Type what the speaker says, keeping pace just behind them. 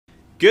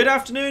Good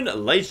afternoon,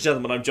 ladies and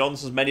gentlemen, I'm John,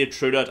 this is Many a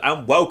True Nerd,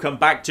 and welcome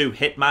back to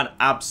Hitman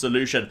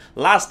Absolution.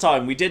 Last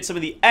time we did some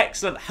of the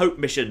excellent Hope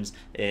missions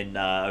in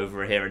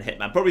over here in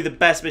Hitman. Probably the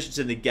best missions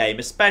in the game,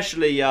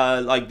 especially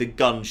like the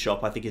gun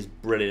shop, I think is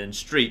brilliant, and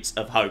Streets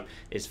of Hope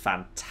is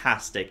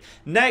fantastic.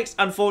 Next,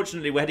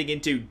 unfortunately, we're heading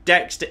into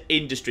Dexter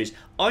Industries.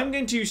 I'm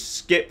going to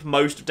skip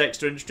most of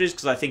Dexter Industries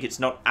because I think it's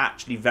not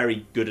actually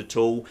very good at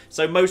all.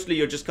 So mostly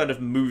you're just kind of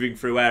moving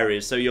through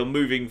areas. So you're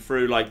moving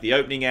through like the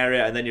opening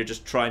area and then you're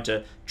just trying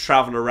to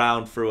travel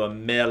around through a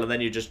mill and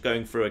then you're just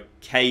going through a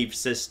cave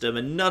system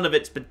and none of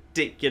it's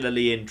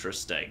particularly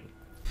interesting.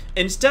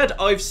 Instead,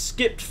 I've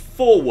skipped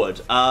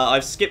forward.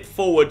 I've skipped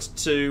forward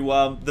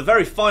to the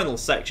very final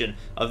section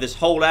of this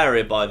whole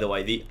area, by the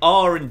way, the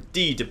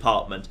R&D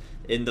department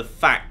in the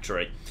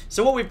factory.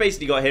 So what we've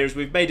basically got here is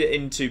we've made it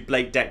into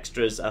Blake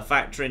Dexter's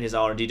factory in his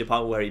R&D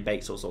department where he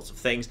makes all sorts of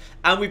things,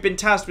 and we've been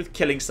tasked with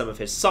killing some of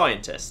his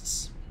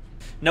scientists.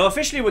 Now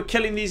officially we're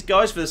killing these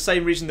guys for the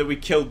same reason that we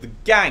killed the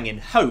gang in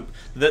Hope,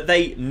 that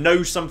they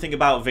know something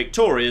about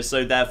Victoria,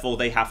 so therefore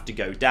they have to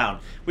go down.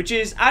 Which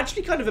is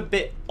actually kind of a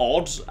bit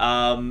odd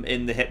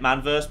in the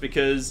Hitman verse,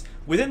 because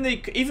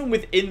even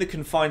within the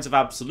confines of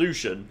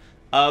Absolution,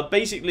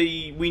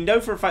 basically, we know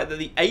for a fact that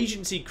the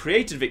agency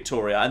created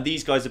Victoria, and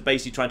these guys are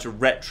basically trying to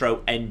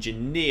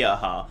retro-engineer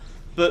her.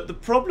 But the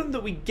problem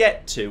that we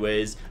get to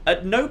is,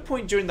 at no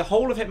point during the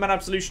whole of Hitman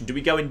Absolution do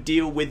we go and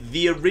deal with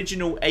the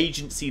original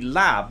agency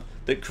lab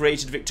that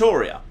created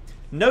Victoria.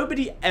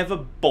 Nobody ever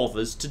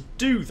bothers to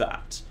do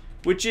that,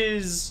 which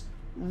is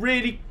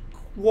really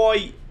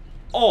quite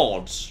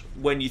odd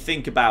when you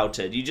think about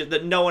it.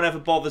 That no one ever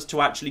bothers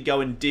to actually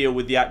go and deal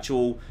with the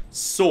actual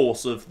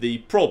source of the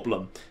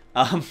problem.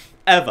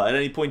 Ever at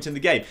any point in the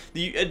game. At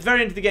the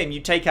very end of the game you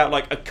take out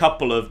like a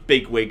couple of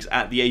bigwigs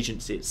at the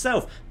agency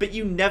itself, but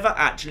you never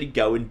actually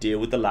go and deal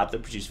with the lab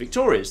that produced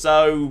Victoria.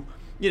 So,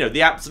 you know,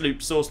 the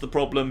absolute source of the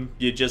problem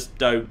you just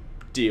don't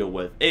deal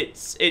with.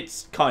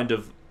 It's kind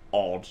of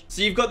odd.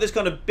 So you've got this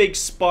kind of big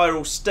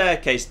spiral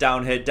staircase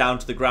down here down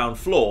to the ground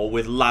floor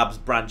with labs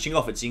branching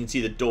off it, so you can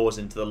see the doors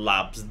into the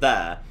labs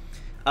there.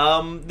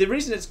 The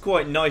reason it's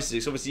quite nice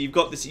is obviously you've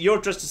got this, you're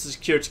dressed as a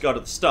security guard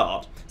at the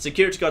start.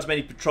 Security guards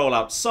mainly patrol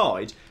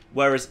outside,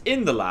 whereas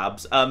in the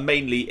labs,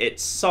 mainly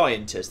it's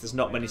scientists. There's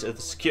not many of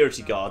the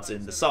security guards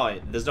in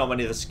the there's not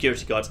many of the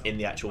security guards in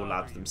the actual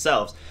labs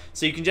themselves.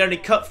 So you can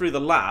generally cut through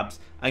the labs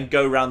and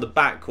go around the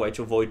back way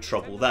to avoid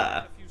trouble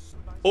there.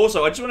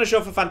 Also, I just want to show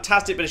off a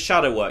fantastic bit of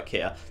shadow work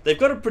here. They've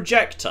got a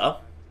projector,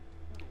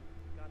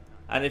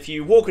 and if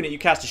you walk on it you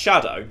cast a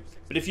shadow,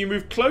 but if you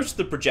move close to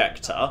the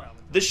projector,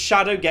 the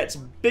shadow gets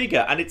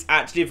bigger, and it's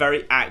actually a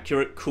very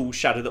accurate, cool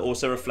shadow that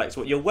also reflects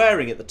what you're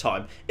wearing at the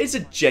time. It's a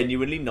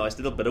genuinely nice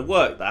little bit of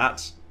work,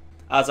 that.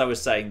 As I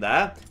was saying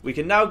there, we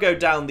can now go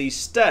down these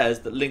stairs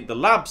that link the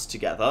labs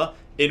together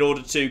in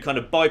order to kind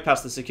of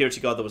bypass the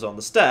security guard that was on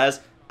the stairs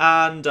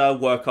and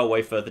work our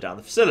way further down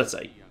the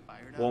facility.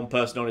 One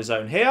person on his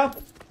own here.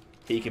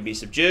 He can be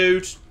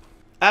subdued.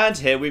 And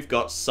here we've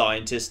got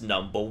scientist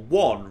number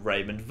 1,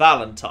 Raymond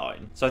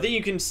Valentine. So I think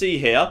you can see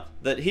here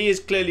that he is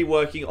clearly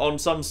working on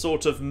some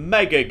sort of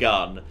mega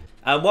gun.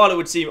 And while it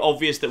would seem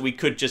obvious that we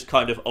could just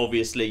kind of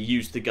obviously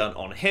use the gun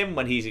on him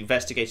when he's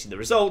investigating the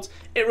results,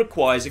 it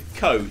requires a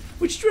code,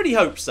 which I really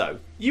hope so.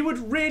 You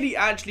would really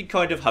actually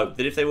kind of hope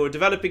that if they were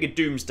developing a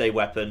doomsday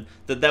weapon,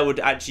 that there would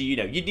actually, you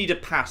know, you'd need a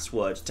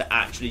password to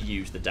actually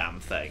use the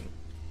damn thing.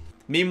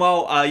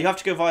 Meanwhile, you have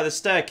to go via the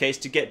staircase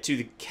to get to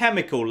the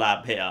chemical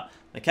lab here.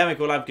 The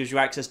chemical lab gives you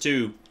access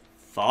to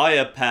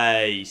fire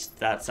paste.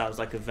 That sounds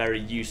like a very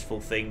useful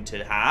thing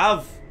to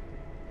have.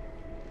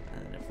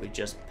 And if we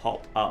just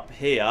pop up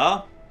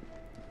here,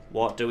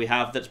 what do we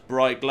have that's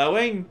bright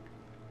glowing?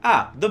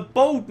 Ah, the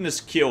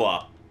boldness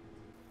cure.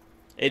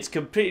 It's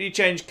completely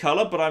changed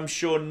colour, but I'm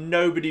sure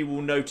nobody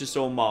will notice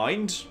or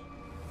mind.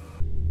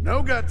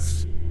 No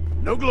guts,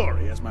 no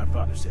glory, as my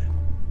father said.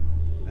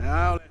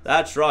 Now,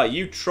 that's right,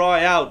 you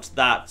try out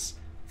that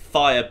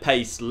fire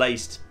paste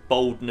laced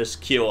boldness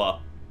cure.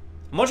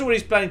 I'm not sure what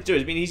he's planning to do.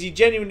 I mean, is he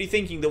genuinely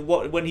thinking that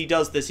when he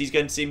does this, he's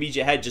going to see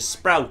immediate head just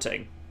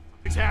sprouting?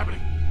 It's happening.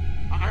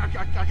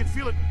 I can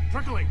feel it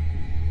trickling.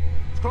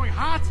 It's growing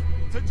hot.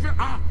 It's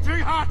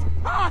very hot.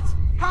 Hot.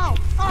 How?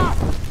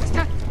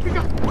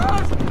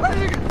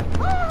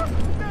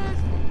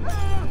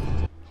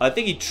 I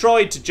think he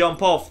tried to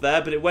jump off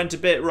there, but it went a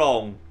bit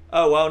wrong.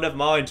 Oh well, never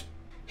mind.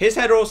 His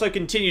head also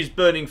continues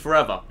burning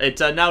forever. It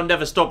now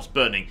never stops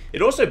burning.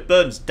 It also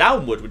burns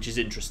downward, which is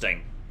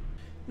interesting.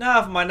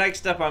 Now, for my next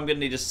step, I'm going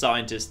to need a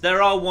scientist.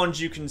 There are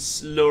ones you can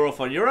lure off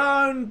on your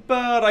own,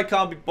 but I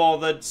can't be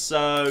bothered,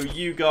 so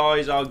you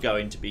guys are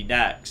going to be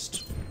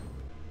next.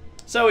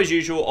 So, as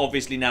usual,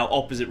 obviously now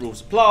opposite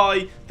rules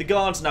apply. The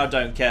guards now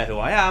don't care who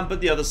I am,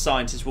 but the other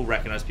scientists will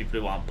recognise people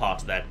who aren't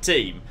part of their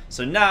team.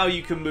 So now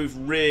you can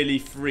move really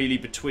freely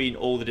between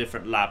all the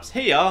different labs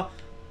here,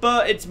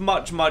 but it's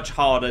much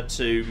harder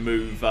to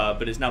move,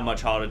 but it's now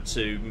much harder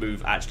to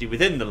move actually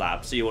within the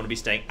lab, so you want to be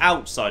staying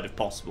outside if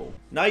possible.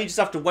 Now you just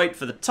have to wait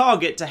for the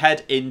target to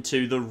head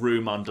into the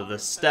room under the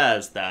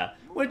stairs there,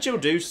 which you'll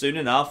do soon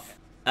enough.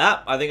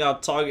 Ah, I think our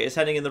target is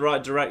heading in the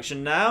right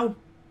direction now.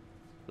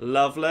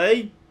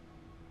 Lovely.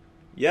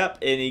 Yep,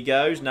 in he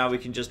goes. Now we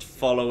can just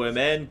follow him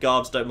in.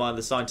 Guards don't mind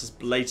the scientist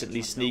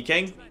blatantly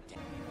sneaking.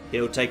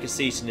 He'll take a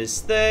seat in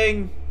his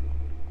thing.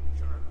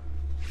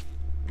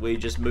 We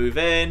just move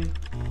in.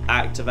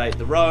 Activate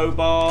the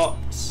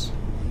robot.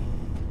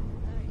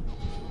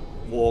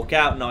 Walk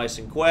out nice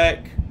and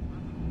quick.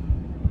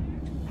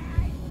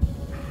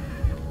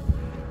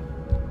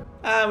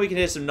 And we can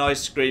hear some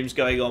nice screams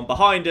going on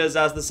behind us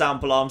as the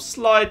sample arm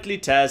slightly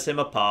tears him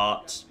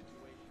apart.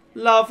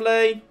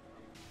 Lovely.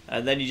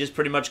 And then you just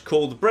pretty much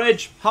call the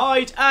bridge,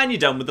 hide, and you're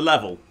done with the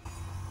level.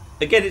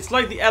 Again, it's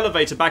like the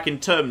elevator back in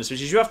Terminus,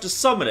 which is you have to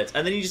summon it,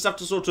 and then you just have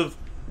to sort of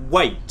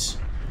wait.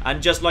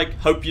 And just like,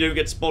 hope you don't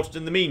get spotted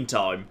in the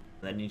meantime.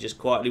 And then you just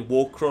quietly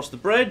walk across the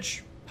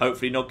bridge,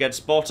 hopefully not get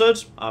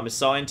spotted. I'm a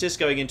scientist,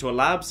 going into a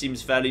lab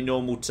seems fairly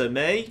normal to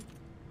me.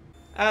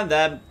 And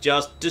then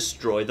just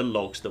destroy the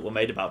logs that were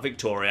made about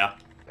Victoria.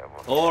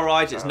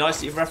 Alright, it's nice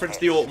that you've referenced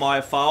the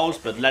Altmaier files,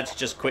 but let's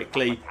just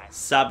quickly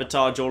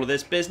sabotage all of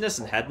this business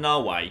and head on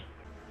our way.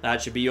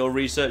 That should be your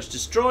research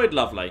destroyed,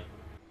 lovely.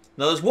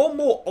 Now there's one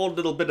more odd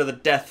little bit of the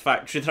Death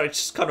Factory that I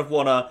just kind of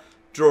want to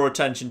draw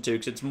attention to,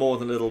 because it's more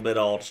than a little bit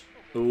odd.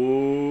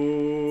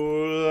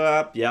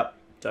 Ooh, yep,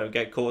 don't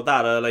get caught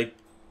that early.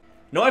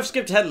 Now I've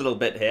skipped ahead a little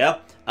bit here.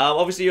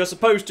 Obviously you're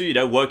supposed to, you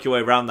know, work your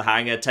way around the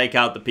hangar, take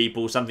out the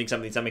people, something.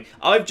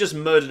 I've just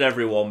murdered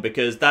everyone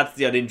because that's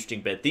the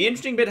uninteresting bit. The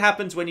interesting bit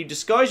happens when you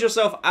disguise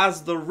yourself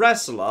as the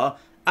wrestler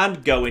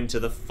and go into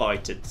the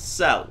fight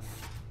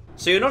itself.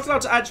 So you're not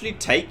allowed to actually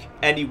take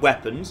any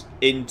weapons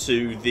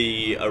into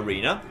the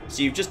arena.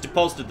 So you've just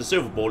deposited the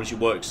silver ball as you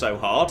worked so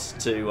hard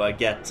to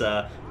get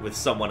with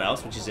someone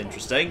else, which is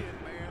interesting.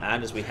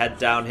 And as we head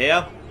down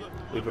here,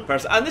 we prepare.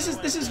 And this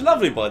is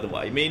lovely, by the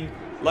way. I mean,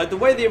 like the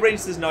way they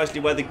arranged this nicely,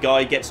 where the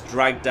guy gets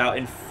dragged out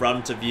in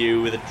front of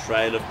you with a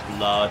trail of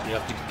blood, and you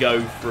have to go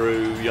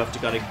through. You have to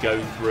kind of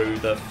go through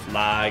the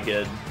flag,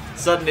 and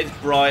suddenly it's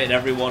bright and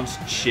everyone's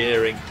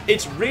cheering.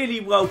 It's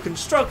really well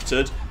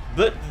constructed.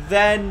 But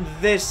then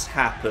this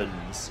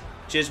happens,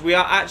 which is we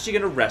are actually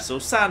going to wrestle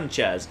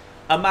Sanchez.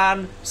 A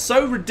man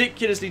so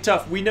ridiculously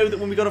tough, we know that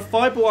when we got a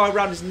fibre wire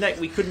around his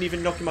neck, we couldn't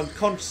even knock him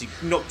unconscious. He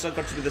knocked us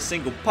unconscious with a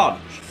single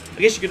punch.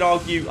 I guess you could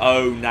argue,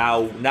 oh,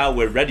 now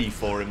we're ready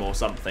for him or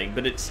something,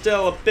 but it's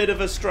still a bit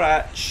of a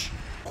stretch.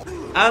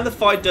 And the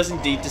fight does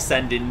indeed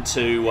descend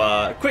into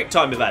quick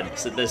time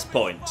events at this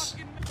point.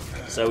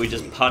 So we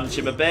just punch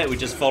him a bit, we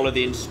just follow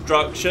the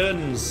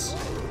instructions.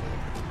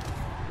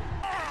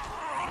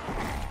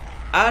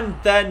 And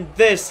then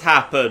this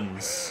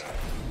happens.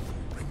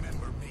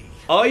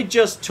 I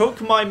just took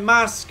my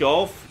mask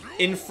off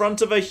in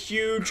front of a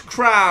huge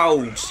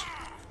crowd.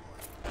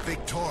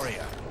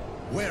 Victoria,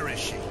 where is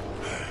she?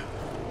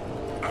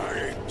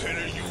 I ain't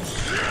telling you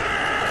shit.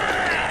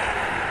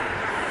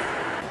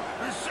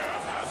 The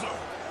sheriff has her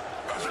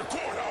at the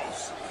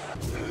courthouse.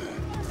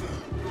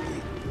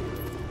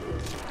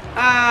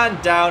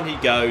 And down he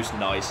goes,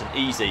 nice and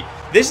easy.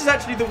 This is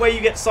actually the way you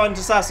get Silent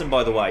Assassin,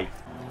 by the way.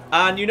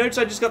 And you notice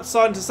I just got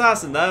Silent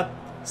Assassin there.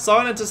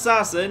 Silent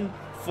Assassin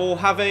for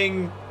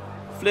having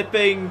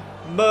flipping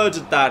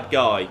murdered that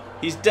guy.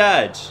 He's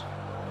dead.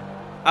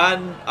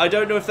 And I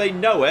don't know if they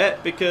know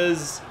it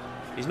because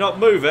he's not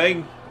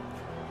moving.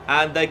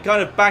 And they're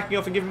kind of backing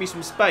off and giving me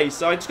some space.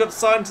 So I just got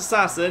Silent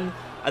Assassin.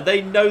 And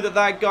they know that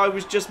that guy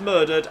was just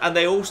murdered. And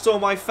they all saw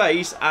my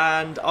face.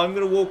 And I'm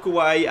going to walk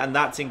away. And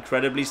that's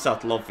incredibly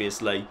subtle,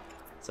 obviously.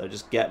 So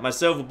just get my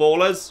silver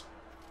ballers.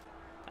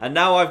 And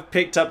now I've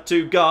picked up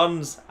 2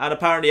 guns, and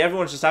apparently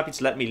everyone's just happy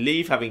to let me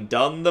leave having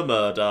done the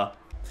murder.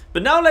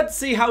 But now let's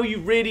see how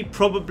you really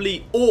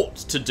probably ought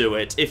to do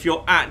it if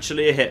you're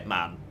actually a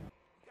hitman.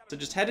 So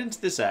just head into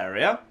this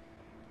area,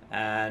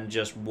 and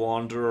just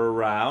wander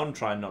around,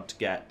 try not to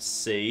get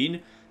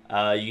seen.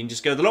 You can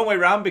just go the long way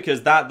around,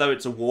 because that, though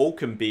it's a wall,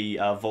 can be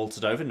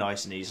vaulted over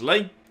nice and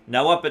easily.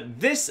 Now up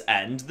at this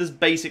end, there's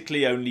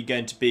basically only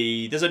going to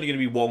be,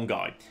 one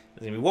guy.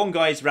 There's going to be one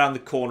guy who's around the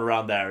corner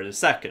around there in a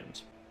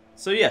second.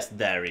 So yes,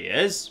 there he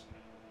is.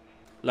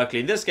 Luckily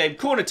in this game,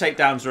 corner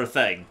takedowns are a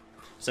thing.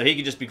 So he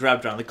can just be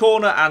grabbed around the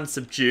corner and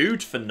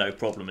subdued for no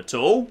problem at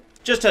all.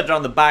 Just head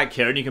around the back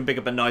here and you can pick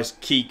up a nice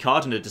key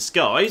card in a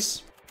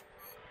disguise.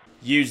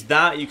 Use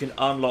that, you can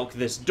unlock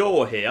this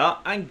door here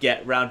and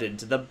get round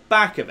into the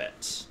back of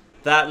it.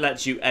 That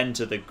lets you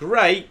enter the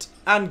grate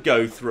and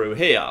go through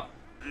here.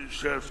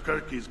 Sheriff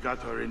Skirky's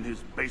got her in his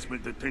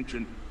basement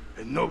detention,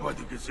 and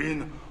nobody gets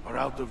in or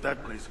out of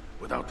that place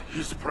without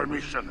his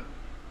permission.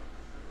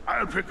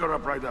 I'll pick her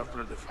up right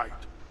after the fight.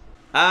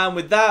 And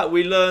with that,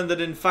 we learn that,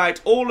 in fact,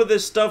 all of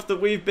this stuff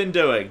that we've been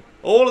doing,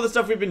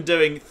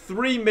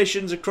 3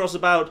 missions across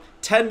about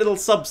 10 little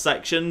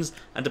subsections,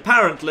 and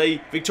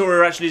apparently,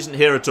 Victoria actually isn't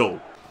here at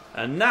all.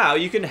 And now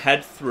you can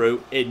head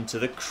through into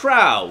the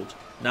crowd.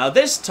 Now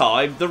this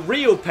time, the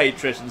real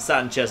Patriot and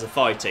Sanchez are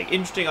fighting.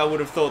 Interesting, I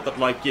would have thought that,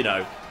 like, you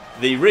know,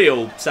 the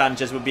real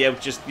Sanchez would be able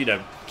to just, you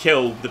know,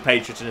 kill the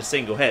Patriot in a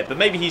single hit. But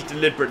maybe he's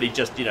deliberately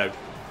just, you know,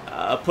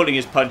 pulling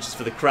his punches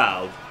for the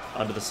crowd.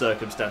 under the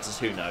circumstances,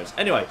 who knows.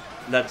 Anyway,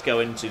 let's go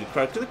into the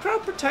crowd. Can the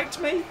crowd protect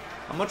me?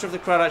 I'm not sure if the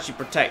crowd actually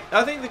protect.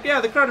 I think,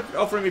 yeah, the crowd are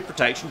offering me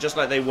protection, just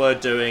like they were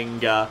doing,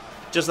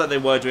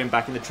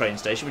 back in the train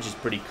station, which is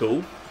pretty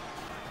cool.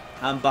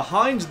 And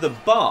behind the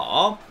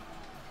bar,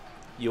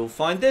 you'll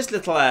find this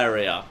little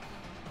area.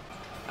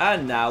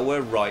 And now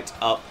we're right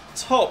up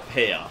top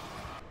here.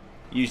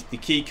 Use the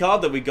key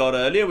card that we got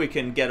earlier. We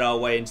can get our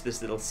way into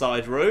this little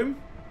side room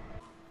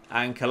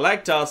and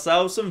collect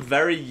ourselves some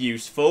very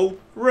useful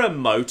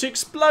remote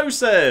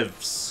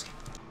explosives.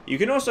 You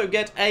can also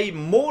get a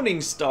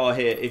Morning Star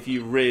here if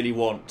you really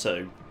want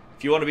to.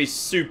 If you want to be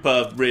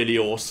super really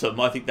awesome,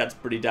 I think that's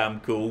pretty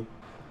damn cool.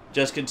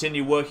 Just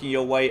continue working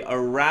your way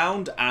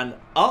around and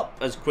up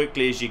as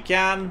quickly as you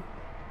can.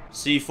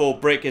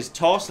 C4 brick is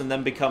tossed and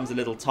then becomes a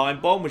little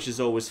time bomb, which is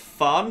always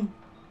fun.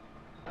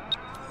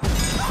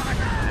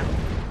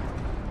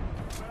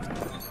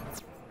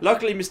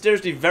 Luckily,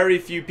 mysteriously, very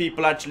few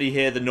people actually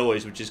hear the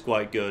noise, which is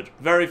quite good.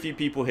 Very few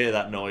people hear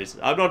that noise.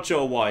 I'm not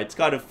sure why. It's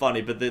kind of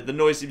funny, but the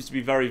noise seems to be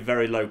very,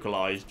 very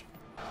localized.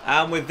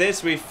 And with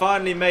this, we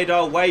finally made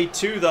our way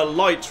to the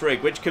light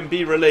rig, which can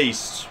be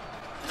released.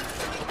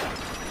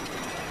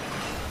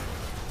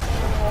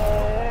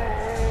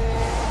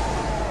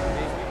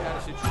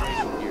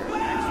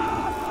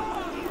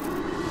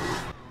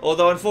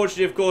 Although,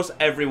 unfortunately, of course,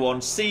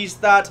 everyone sees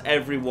that.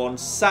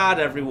 Everyone's sad.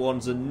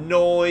 Everyone's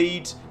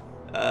annoyed.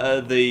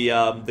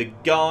 The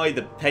guy,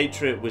 the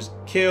Patriot, was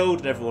killed,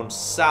 and everyone's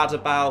sad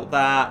about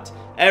that.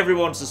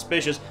 Everyone's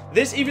suspicious.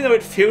 This, even though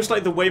it feels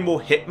like the way more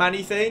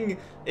Hitman-y thing,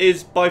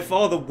 is by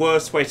far the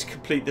worst way to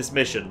complete this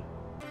mission.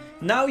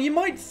 Now, you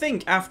might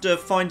think after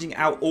finding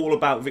out all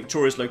about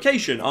Victoria's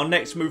location, our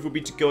next move will be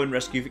to go and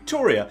rescue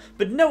Victoria.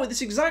 But no, at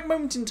this exact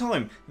moment in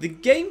time, the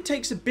game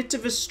takes a bit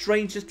of a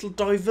strange little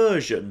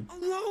diversion.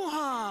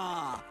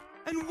 Aloha!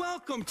 And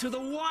welcome to the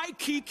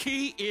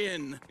Waikiki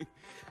Inn.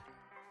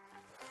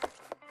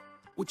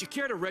 Would you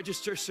care to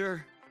register,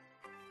 sir?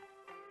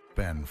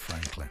 Ben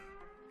Franklin.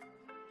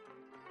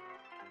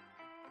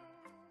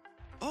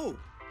 Oh.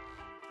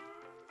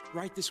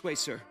 Right this way,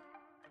 sir.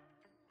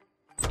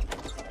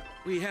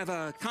 We have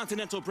a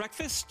continental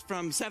breakfast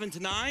from 7 to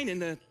 9 in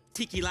the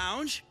Tiki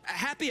Lounge. A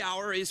happy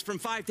hour is from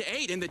 5 to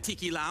 8 in the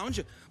Tiki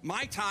Lounge.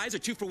 Mai Tais are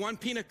 2-for-1,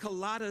 pina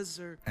coladas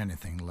or...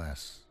 Anything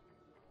less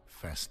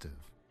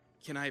festive.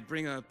 Can I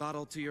bring a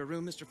bottle to your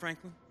room, Mr.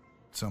 Franklin?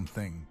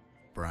 Something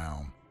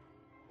brown.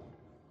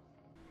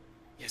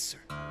 Yes, sir.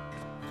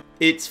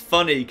 It's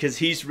funny because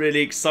he's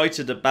really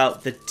excited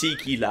about the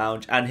Tiki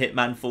Lounge and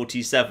Hitman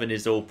 47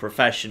 is all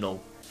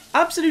professional.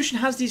 Absolution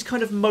has these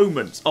kind of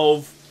moments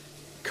of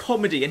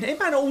comedy, and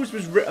Hitman always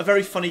was a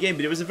very funny game,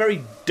 but it was a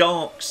very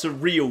dark,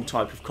 surreal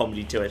type of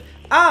comedy to it.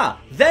 Ah,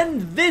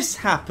 then this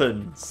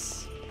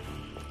happens.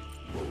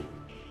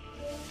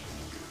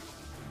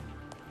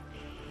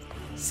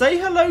 Say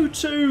hello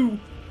to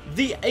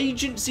the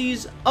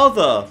agency's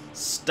other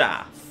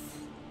staff.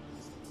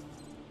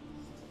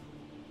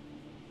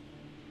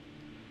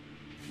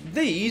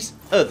 These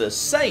are the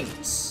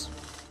Saints.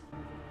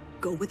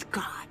 Go with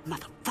God,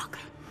 motherfucker.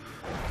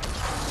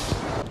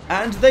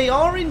 And they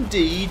are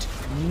indeed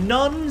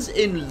nuns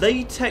in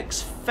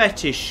latex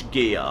fetish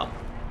gear.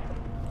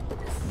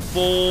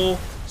 For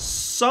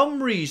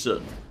some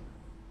reason.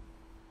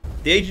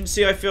 The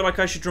agency, I feel like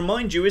I should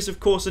remind you, is of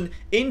course an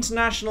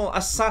international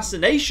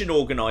assassination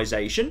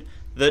organisation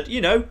that, you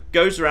know,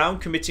 goes around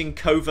committing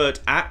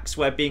covert acts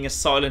where being a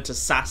silent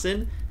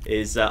assassin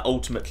is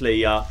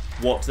ultimately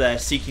what they're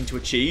seeking to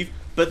achieve.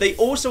 But they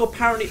also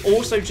apparently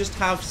just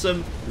have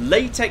some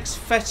latex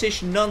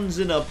fetish nuns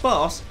in a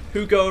bus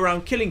who go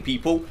around killing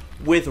people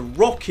with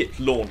rocket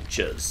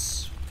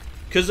launchers.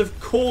 Because of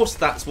course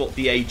that's what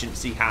the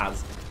agency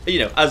has, you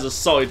know, as a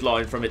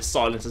sideline from its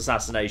silent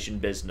assassination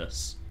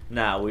business.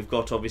 Now, we've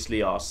got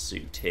obviously our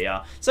suit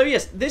here. So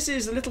yes, this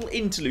is a little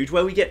interlude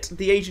where we get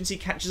the agency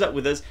catches up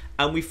with us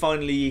and we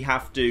finally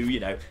have to, you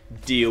know,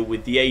 deal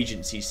with the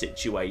agency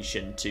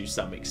situation to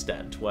some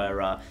extent,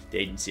 where the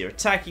agency are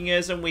attacking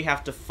us and we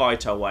have to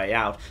fight our way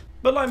out.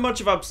 But like much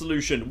of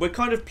Absolution, we're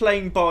kind of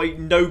playing by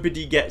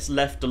nobody gets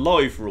left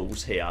alive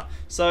rules here.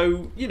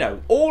 So, you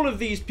know, all of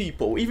these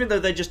people, even though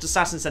they're just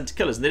assassin sent to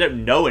killers and they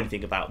don't know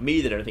anything about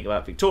me, they don't know anything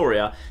about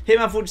Victoria,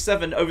 Hitman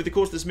 47 over the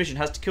course of this mission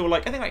has to kill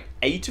like, I think like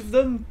 8 of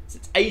them?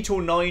 It's 8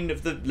 or 9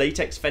 of the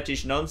latex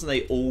fetish nuns and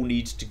they all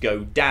need to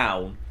go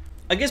down.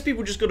 I guess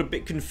people just got a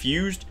bit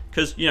confused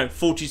because, you know,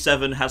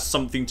 47 has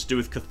something to do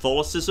with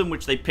Catholicism,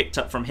 which they picked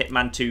up from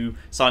Hitman 2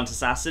 Silent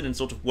Assassin and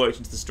sort of worked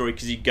into the story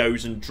because he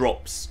goes and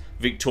drops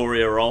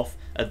Victoria off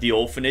at the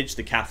orphanage,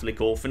 the Catholic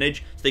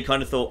orphanage. So they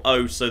kind of thought,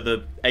 oh, so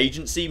the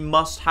agency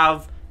must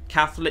have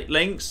Catholic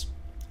links.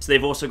 So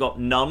they've also got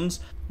nuns.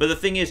 But the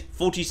thing is,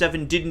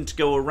 47 didn't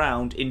go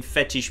around in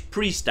fetish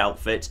priest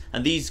outfits,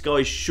 and these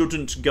guys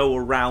shouldn't go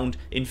around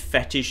in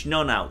fetish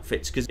nun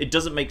outfits, because it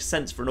doesn't make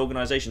sense for an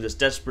organisation that's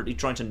desperately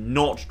trying to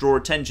not draw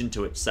attention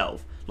to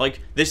itself.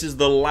 Like, this is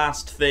the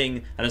last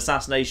thing an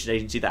assassination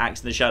agency that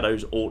acts in the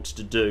shadows ought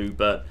to do,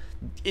 but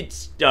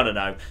It's, I don't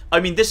know.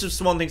 I mean, this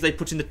was one of the things they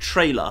put in the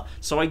trailer,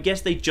 so I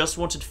guess they just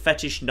wanted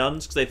fetish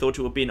nuns because they thought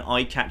it would be an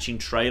eye-catching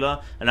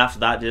trailer, and after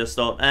that they just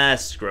thought,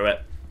 screw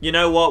it. You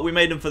know what, we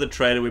made them for the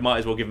trailer, we might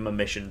as well give them a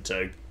mission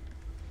too.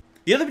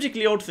 The other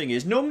particularly odd thing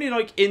is, normally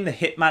like in the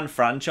Hitman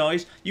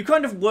franchise, you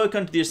kind of work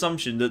under the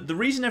assumption that the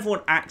reason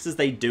everyone acts as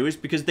they do is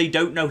because they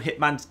don't know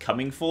Hitman's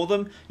coming for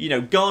them. You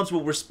know, guards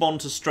will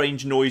respond to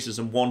strange noises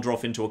and wander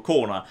off into a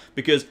corner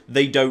because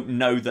they don't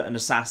know that an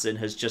assassin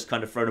has just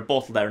kind of thrown a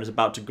bottle there and is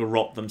about to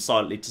garrote them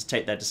silently to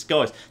take their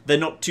disguise. They're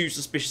not too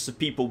suspicious of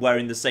people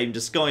wearing the same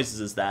disguises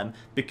as them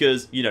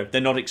because, you know, they're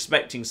not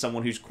expecting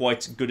someone who's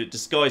quite good at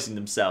disguising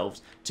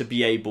themselves to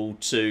be able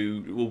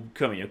to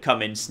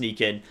come in, sneak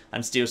in,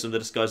 and steal some of the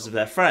disguises of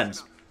their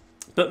friends.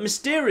 But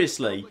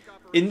mysteriously,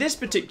 in this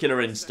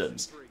particular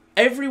instance,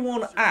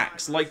 everyone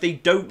acts like they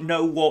don't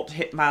know what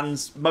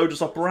Hitman's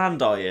modus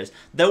operandi is.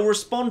 They'll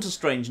respond to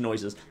strange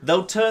noises.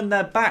 They'll turn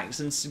their backs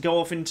and go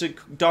off into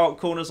dark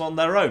corners on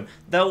their own.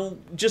 They'll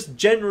just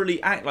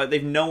generally act like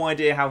they've no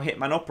idea how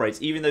Hitman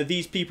operates, even though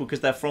these people,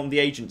 because they're from the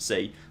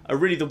agency, are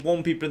really the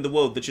one people in the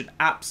world that should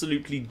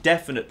absolutely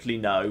definitely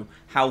know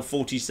how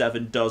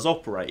 47 does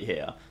operate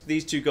here.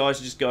 These two guys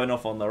are just going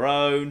off on their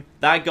own.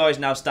 That guy's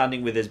now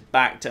standing with his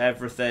back to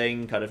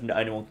everything. Kind of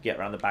anyone can get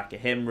around the back of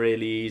him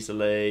really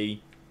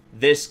easily.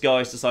 This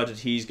guy's decided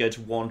he's going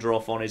to wander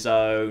off on his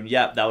own.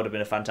 Yep, that would have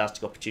been a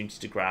fantastic opportunity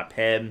to grab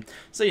him.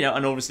 So, you know,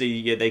 and obviously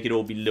yeah, they could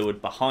all be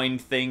lured behind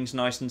things,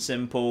 nice and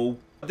simple.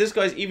 This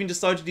guy's even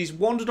decided he's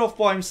wandered off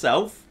by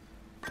himself.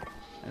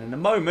 And in a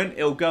moment,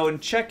 he'll go and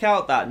check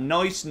out that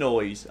nice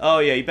noise. Oh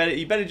yeah,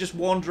 you better just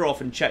wander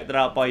off and check that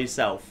out by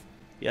yourself.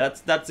 Yeah,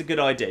 that's a good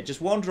idea.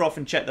 Just wander off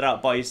and check that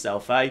out by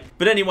yourself, eh?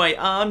 But anyway,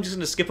 I'm just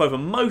going to skip over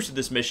most of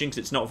this mission because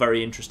it's not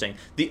very interesting.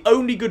 The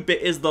only good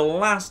bit is the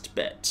last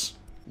bit.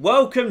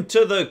 Welcome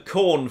to the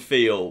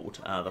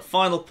cornfield, the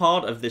final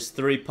part of this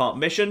 3-part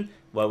mission,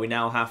 where we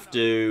now have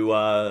to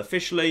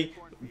officially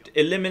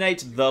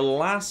eliminate the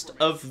last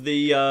of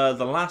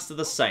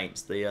the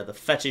saints, the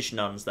fetish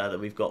nuns there that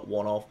we've got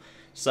one of.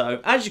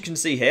 So, as you can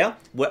see here,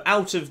 we're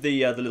out of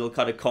the little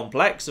kind of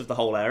complex of the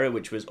whole area,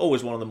 which was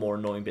always one of the more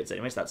annoying bits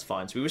anyway, so that's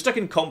fine. So we were stuck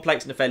in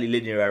complex in a fairly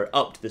linear area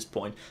up to this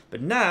point,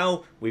 but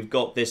now we've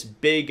got this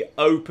big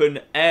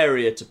open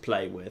area to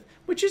play with,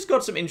 which has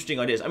got some interesting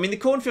ideas. I mean, the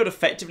cornfield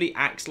effectively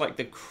acts like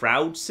the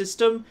crowd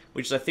system,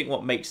 which is, I think,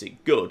 what makes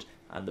it good.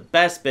 And the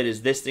best bit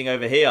is this thing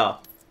over here.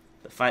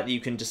 The fact that you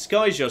can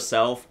disguise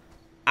yourself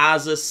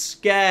as a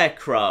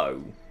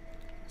scarecrow.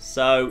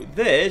 So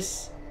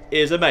this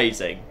is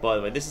amazing, by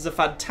the way. This is a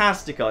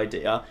fantastic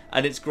idea,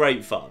 and it's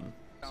great fun.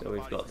 So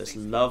we've got this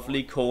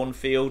lovely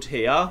cornfield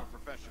here,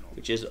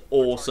 which is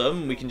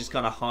awesome. We can just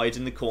kind of hide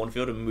in the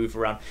cornfield and move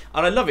around.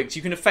 And I love it, because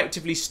you can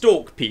effectively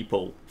stalk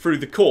people through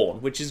the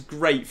corn, which is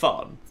great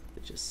fun.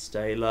 Just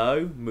stay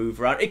low,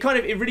 move around. It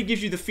really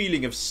gives you the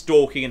feeling of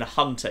stalking and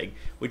hunting,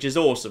 which is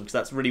awesome, because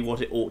that's really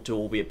what it ought to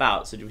all be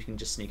about. So we can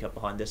just sneak up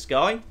behind this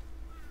guy,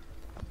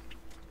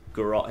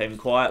 garrote him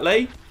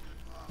quietly,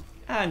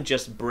 and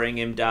just bring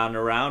him down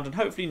around, and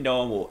hopefully no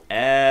one will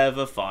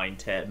ever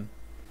find him.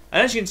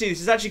 And as you can see,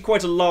 this is actually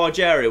quite a large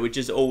area, which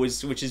is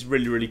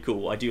really, really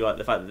cool. I do like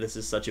the fact that this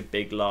is such a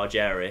big, large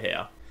area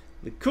here.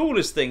 The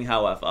coolest thing,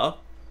 however,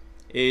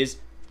 is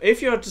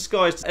if you're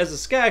disguised as a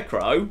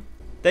scarecrow,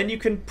 then you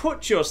can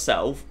put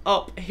yourself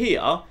up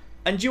here,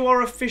 and you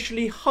are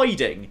officially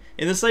hiding.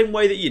 In the same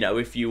way that, you know,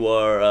 if you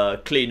were a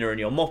cleaner and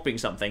you're mopping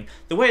something,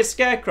 the way a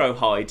scarecrow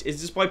hides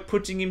is just by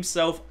putting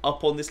himself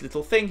up on this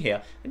little thing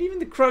here. And even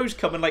the crows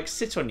come and, like,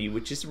 sit on you,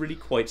 which is really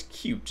quite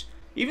cute.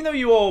 Even though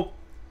you are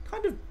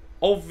kind of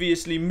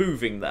obviously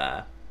moving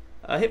there.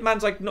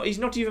 Hitman's like, he's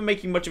not even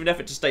making much of an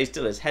effort to stay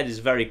still. His head is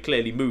very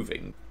clearly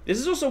moving. This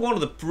is also one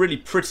of the really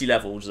pretty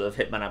levels of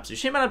Hitman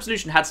Absolution. Hitman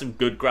Absolution had some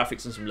good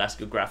graphics and some less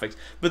good graphics,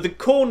 but the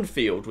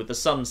cornfield with the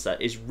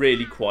sunset is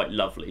really quite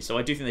lovely. So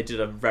I do think they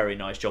did a very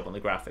nice job on the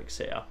graphics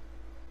here.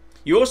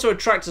 You also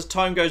attract, as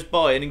time goes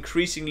by, an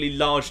increasingly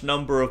large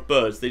number of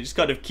birds. They just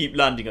kind of keep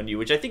landing on you,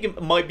 which I think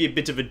it might be a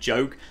bit of a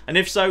joke. And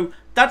if so,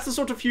 that's the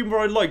sort of humour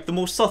I like, the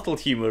more subtle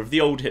humour of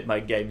the old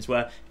Hitman games,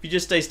 where if you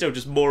just stay still,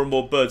 just more and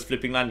more birds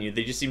flipping landing you,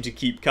 they just seem to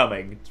keep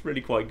coming. It's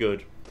really quite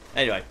good.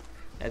 Anyway,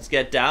 let's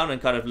get down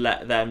and kind of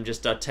let them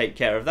just take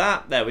care of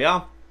that. There we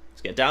are.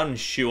 Let's get down and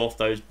shoo off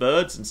those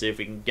birds and see if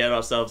we can get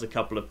ourselves a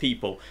couple of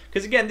people.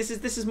 Because again, this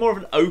is more of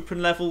an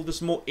open level.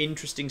 There's more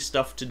interesting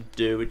stuff to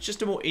do. It's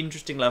just a more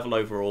interesting level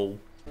overall.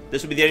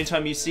 This will be the only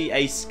time you see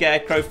a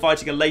scarecrow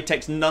fighting a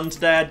latex nun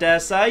today, I dare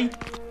say.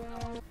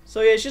 So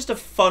yeah, it's just a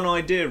fun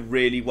idea,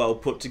 really well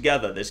put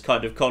together, this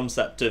kind of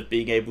concept of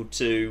being able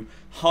to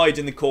hide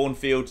in the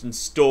cornfield and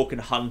stalk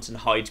and hunt and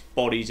hide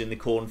bodies in the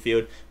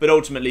cornfield. But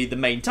ultimately, the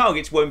main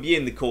targets won't be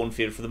in the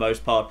cornfield for the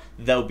most part.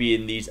 They'll be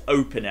in these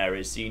open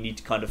areas, so you need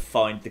to kind of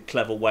find the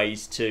clever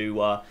ways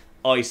to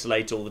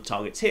isolate all the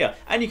targets here.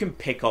 And you can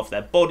pick off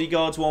their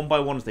bodyguards one by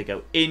one as they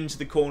go into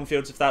the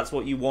cornfields if that's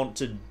what you want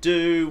to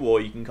do, or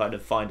you can kind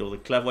of find all the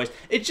clever ways.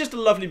 It's just a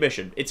lovely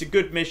mission. It's a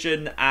good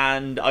mission,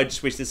 and I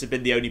just wish this had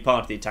been the only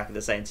part of the Attack of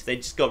the Saints. If they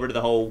just got rid of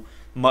the whole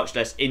much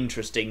less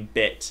interesting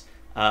bit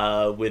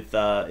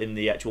in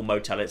the actual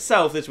motel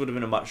itself, this would have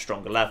been a much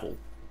stronger level.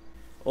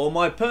 Or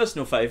my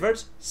personal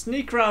favourite,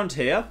 sneak around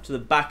here to the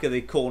back of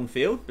the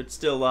cornfield, but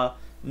still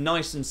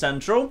nice and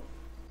central.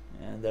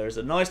 And there is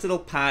a nice little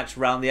patch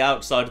around the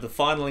outside of the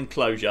final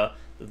enclosure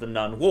that the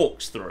nun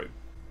walks through.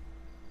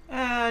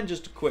 And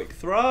just a quick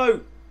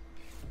throw.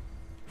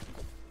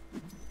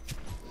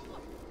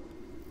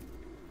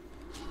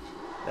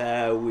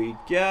 There we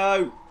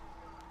go.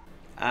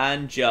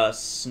 And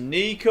just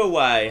sneak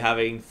away,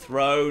 having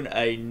thrown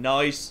a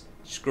nice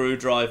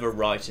screwdriver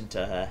right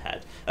into her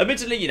head.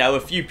 Admittedly, you know, a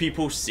few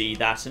people see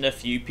that and a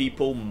few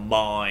people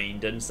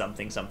mind and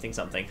something.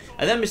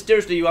 And then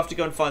mysteriously you have to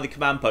go and find the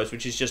command post,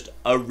 which is just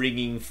a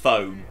ringing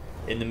phone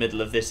in the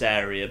middle of this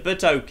area.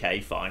 But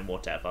okay, fine,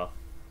 whatever.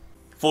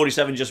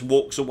 47 just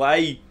walks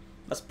away.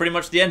 That's pretty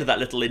much the end of that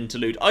little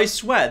interlude. I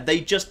swear,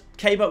 they just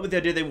came up with the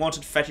idea they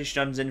wanted fetish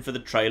nuns in for the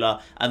trailer,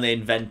 and they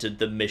invented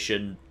the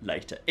mission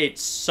later.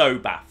 It's so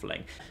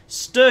baffling.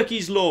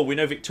 Sturkey's Law, we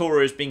know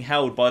Victoria is being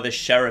held by the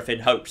sheriff in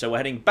Hope, so we're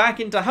heading back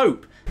into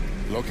Hope.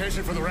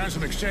 Location for the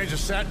ransom exchange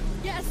is set?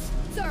 Yes,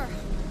 sir.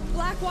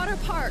 Blackwater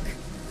Park.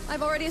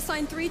 I've already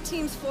assigned 3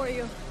 teams for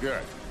you.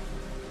 Good.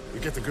 We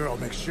get the girl,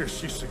 make sure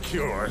she's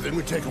secure, then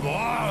we take them all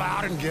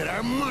out and get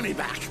our money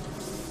back.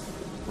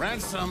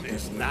 Ransom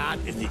is not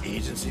in the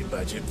agency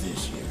budget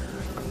this year.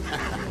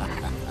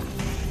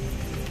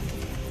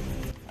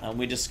 And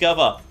we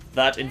discover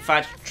that, in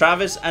fact,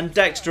 Travis and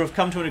Dexter have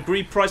come to an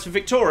agreed price for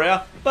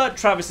Victoria, but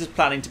Travis is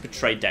planning to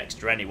betray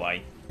Dexter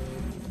anyway.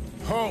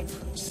 Hope,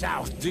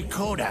 South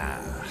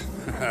Dakota.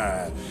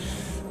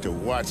 To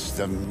watch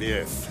the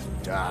myth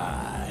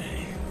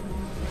die.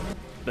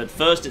 But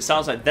first, it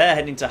sounds like they're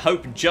heading to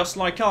Hope just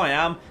like I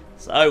am,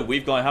 so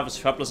we've got to have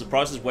a couple of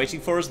surprises waiting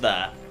for us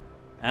there.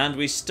 And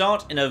we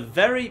start in a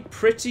very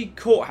pretty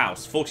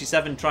courthouse.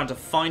 47 trying to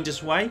find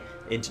his way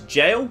into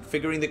jail,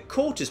 figuring that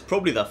court is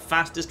probably the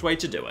fastest way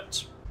to do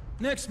it.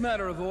 Next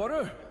matter of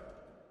order.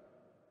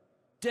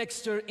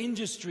 Dexter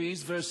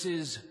Industries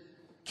versus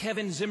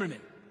Kevin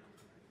Zimmerman.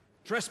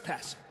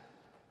 Trespassing.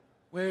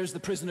 Where's the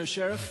prisoner,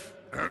 Sheriff?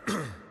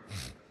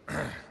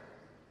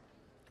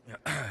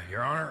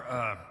 Your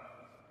Honor,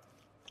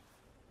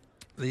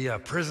 the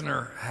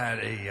prisoner had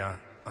a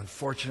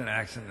unfortunate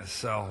accident in his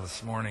cell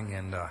this morning,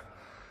 and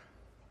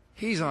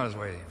he's on his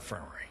way to the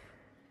infirmary.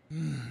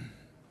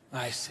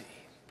 I see.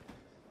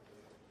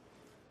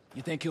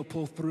 You think he'll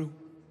pull through?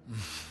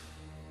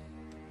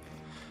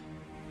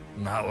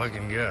 Not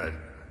looking good.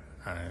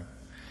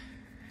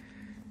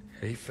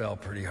 He fell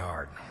pretty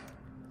hard.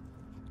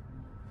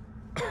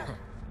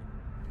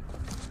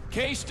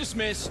 Case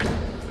dismissed.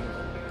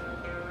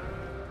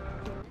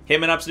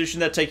 Him and Absolution,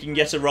 they're taking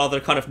yet a rather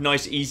kind of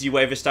nice, easy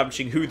way of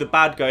establishing who the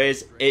bad guy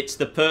is. It's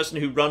the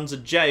person who runs a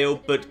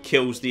jail but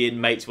kills the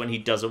inmates when he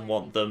doesn't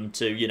want them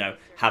to, you know,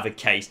 have a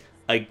case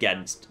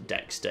against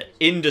Dexter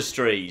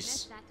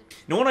Industries.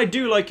 Now, what I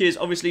do like is,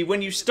 obviously,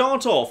 when you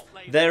start off,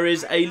 there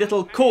is a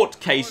little court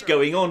case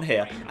going on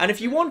here. And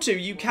if you want to,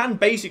 you can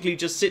basically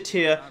just sit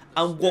here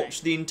and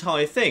watch the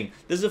entire thing.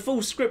 There's a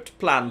full script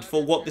planned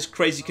for what this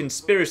crazy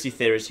conspiracy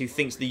theorist who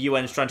thinks the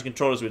UN is trying to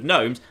control us with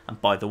gnomes, and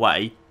by the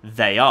way,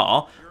 they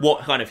are,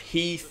 what kind of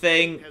he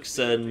thinks,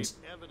 and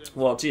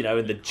what, you know,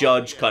 and the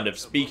judge kind of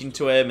speaking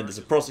to him, and there's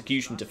a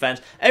prosecution, defense.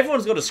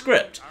 Everyone's got a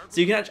script.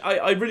 So you can actually,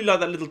 I really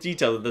like that little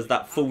detail that there's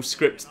that full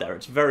script there.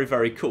 It's very,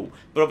 very cool.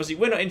 But obviously,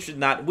 we're not interested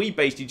in that. We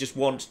basically just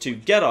want to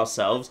get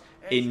ourselves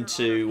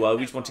into,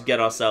 we just want to get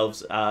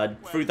ourselves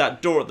through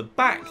that door at the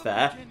back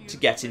there to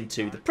get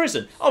into the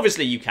prison.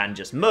 Obviously, you can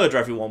just murder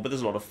everyone, but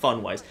there's a lot of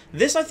fun ways.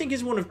 This, I think,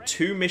 is one of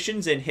 2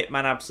 missions in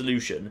Hitman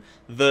Absolution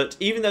that,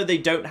 even though they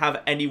don't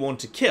have anyone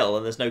to kill,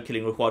 and there's no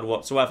killing required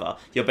whatsoever,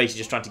 you're basically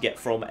just trying to get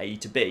from A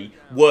to B,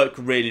 work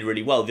really,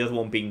 really well. The other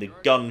one being the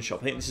gun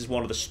shop. I think this is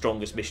one of the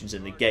strongest missions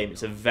in the game.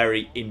 It's a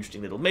very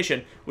interesting little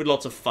mission with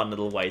lots of fun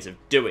little ways of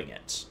doing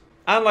it.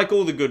 And like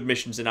all the good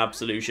missions in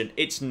Absolution,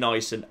 it's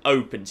nice and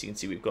open. So you can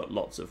see we've got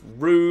lots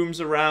of rooms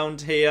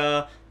around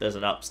here. There's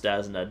an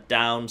upstairs and a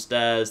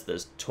downstairs.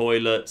 There's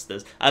toilets.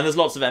 There's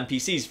lots of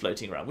NPCs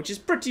floating around, which is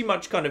pretty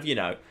much kind of, you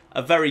know,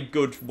 a very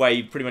good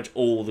way. Pretty much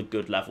all the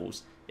good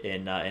levels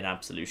in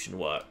Absolution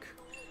work.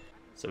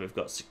 So we've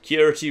got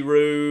security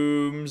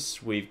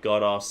rooms. We've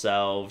got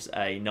ourselves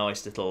a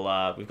nice little.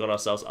 We've got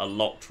ourselves a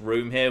locked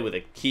room here with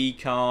a key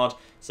card.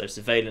 So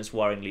surveillance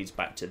wiring leads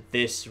back to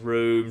this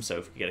room. So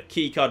if we get a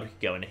key card, we can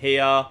go in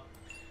here.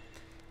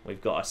 We've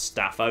got a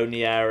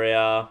staff-only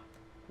area,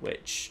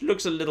 which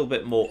looks a little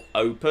bit more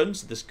open.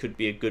 So this could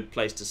be a good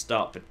place to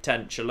start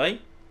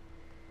potentially.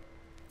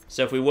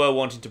 So if we were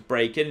wanting to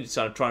break in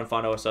and try and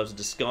find ourselves a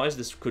disguise,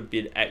 this could be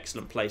an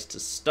excellent place to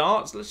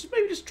start. So let's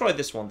maybe just try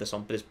this one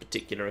for this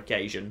particular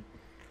occasion.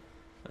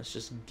 Let's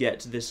just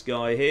get this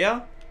guy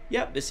here.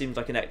 Yep, this seems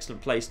like an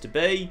excellent place to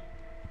be.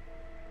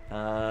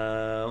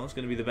 What's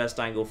going to be the best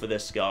angle for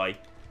this guy?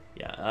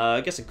 Yeah,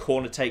 I guess a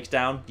corner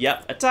takedown.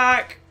 Yep,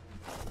 attack!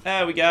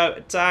 There we go,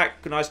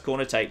 attack. Nice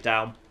corner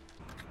takedown.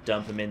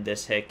 Dump him in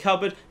this here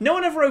cupboard. No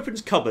one ever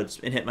opens cupboards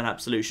in Hitman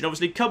Absolution.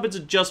 Obviously, cupboards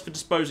are just for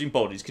disposing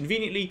bodies.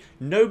 Conveniently,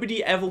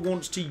 nobody ever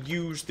wants to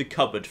use the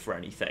cupboard for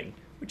anything,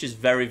 which is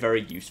very,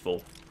 very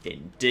useful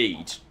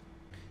indeed.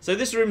 So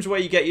this room's where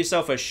you get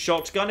yourself a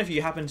shotgun if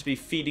you happen to be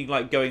feeling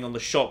like going on the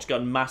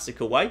shotgun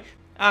massacre way.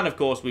 And of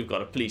course, we've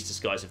got a police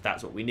disguise if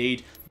that's what we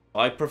need.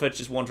 I prefer to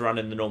just wander around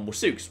in the normal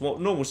suit, because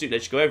normal suit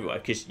lets you go everywhere,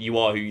 because you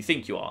are who you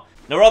think you are.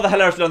 Now, rather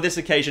hilariously on this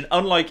occasion,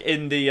 unlike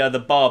in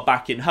the bar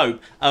back in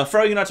Hope,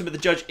 throwing an item at the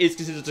judge is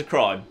considered a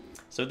crime.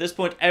 So at this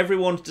point,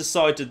 everyone's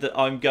decided that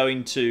I'm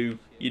going to,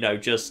 you know,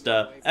 just...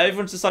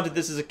 everyone's decided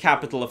this is a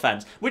capital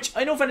offence. Which,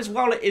 in all fairness,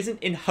 while it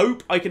isn't in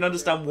Hope, I can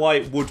understand why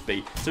it would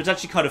be. So it's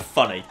actually kind of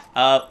funny.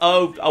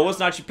 Oh, I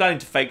wasn't actually planning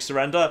to fake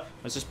surrender.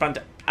 I was just planning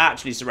to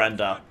actually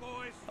surrender.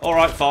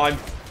 Alright, fine.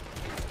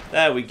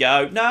 There we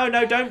go. No,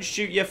 no, don't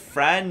shoot your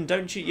friend.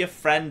 Don't shoot your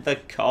friend, the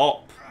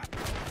cop.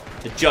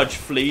 The judge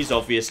flees,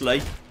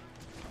 obviously.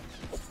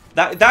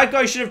 That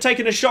guy should have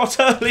taken a shot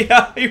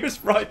earlier. He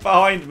was right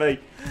behind me.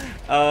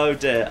 Oh,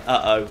 dear.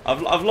 Uh-oh.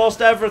 I've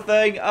lost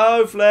everything.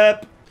 Oh,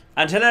 flip.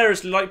 And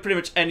hilariously, like pretty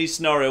much any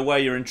scenario where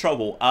you're in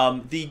trouble,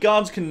 the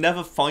guards can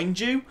never find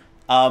you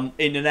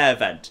in an air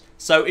vent.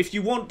 So if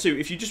you want to,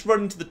 if you just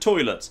run into the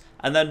toilets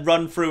and then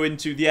run through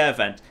into the air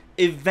vent,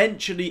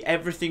 eventually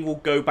everything will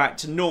go back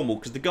to normal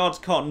because the guards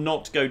can't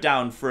not go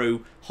down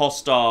through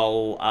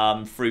hostile,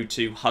 through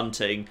to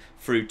hunting,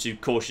 through to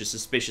cautious,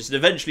 suspicious, and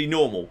eventually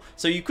normal.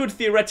 So you could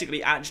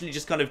theoretically actually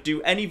just kind of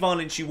do any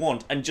violence you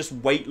want and just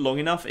wait long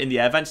enough in the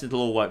air vents and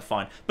it'll all work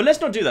fine. But let's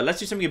not do that. Let's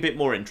do something a bit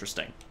more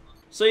interesting.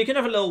 So you can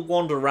have a little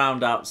wander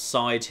around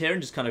outside here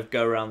and just kind of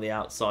go around the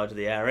outside of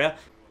the area.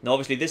 Now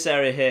obviously this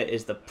area here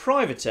is the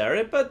private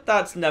area, but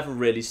that's never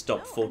really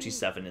stopped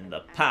 47 in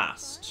the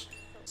past.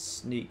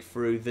 Sneak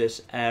through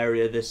this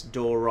area, this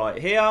door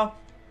right here.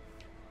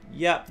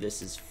 Yep,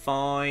 this is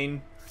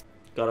fine.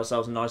 Got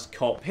ourselves a nice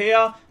cop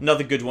here.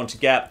 Another good one to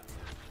get.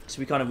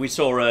 So we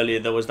saw earlier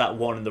there was that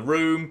one in the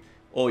room.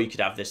 Or you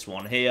could have this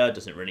one here.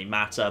 Doesn't really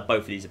matter.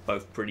 Both of these are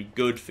both pretty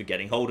good for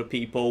getting hold of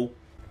people.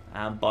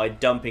 And by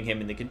dumping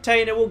him in the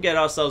container, we'll get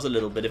ourselves a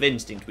little bit of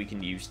instinct we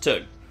can use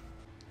too.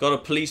 Got a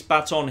police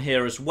baton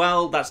here as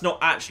well. That's not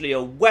actually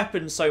a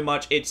weapon so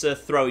much. It's a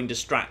throwing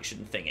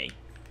distraction thingy.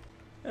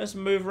 Let's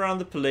move around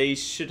the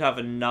police. Should have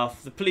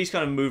enough. The police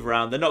kind of move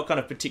around. They're not kind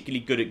of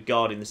particularly good at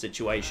guarding the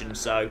situation,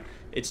 so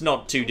it's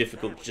not too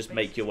difficult to just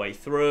make your way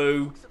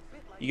through.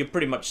 You can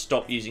pretty much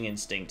stop using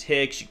instinct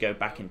here because you go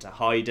back into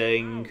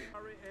hiding.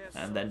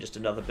 And then just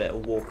another bit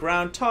of walk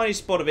around. Tiny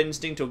spot of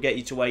instinct will get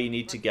you to where you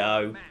need to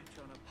go.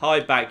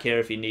 Hide back here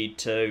if you need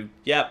to.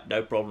 Yep,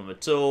 no problem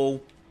at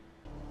all.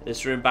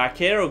 This room back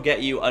here will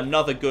get you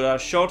another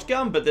good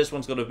shotgun, but this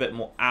one's got a bit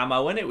more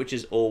ammo in it, which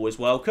is always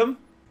welcome.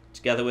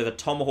 Together with a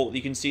tomahawk that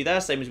you can see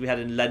there, same as we had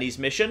in Lenny's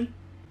mission.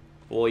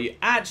 But what you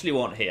actually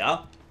want here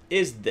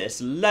is this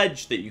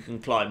ledge that you can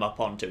climb up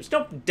onto. It's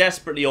not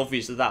desperately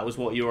obvious that that was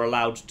what you were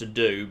allowed to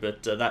do,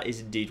 but that is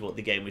indeed what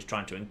the game was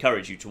trying to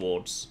encourage you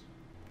towards.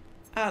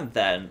 And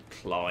then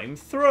climb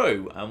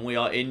through. And we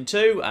are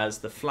into, as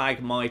the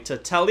flag might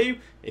tell you,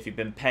 if you've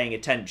been paying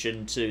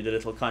attention to the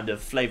little kind of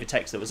flavour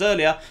text that was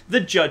earlier, the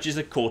judge is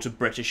a quarter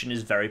British and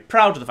is very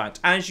proud of the fact,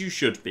 as you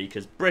should be,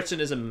 because Britain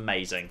is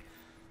amazing.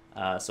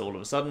 So all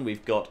of a sudden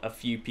we've got a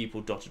few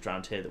people dotted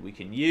around here that we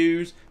can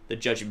use. The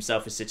judge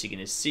himself is sitting in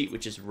his seat,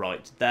 which is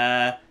right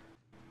there.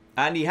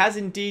 And he has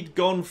indeed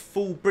gone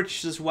full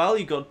British as well.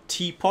 You've got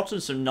teapot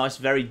and some nice,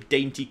 very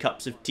dainty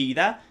cups of tea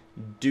there.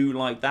 Do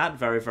like that.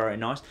 Very, very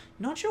nice.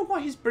 Not sure why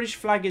his British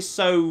flag is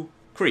so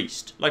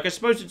creased. Like, I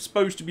suppose it's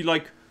supposed to be,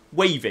 like,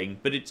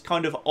 waving, but it's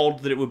kind of odd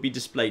that it would be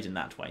displayed in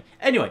that way.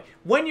 Anyway,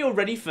 when you're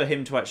ready for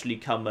him to actually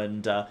come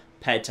and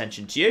pay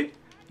attention to you,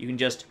 you can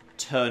just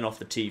turn off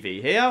the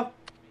TV here.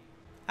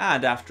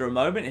 And after a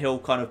moment, he'll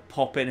kind of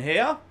pop in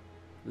here.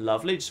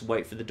 Lovely. Just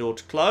wait for the door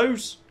to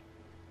close.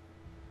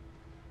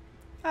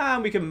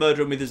 And we can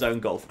murder him with his own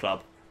golf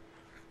club.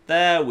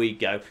 There we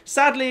go.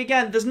 Sadly,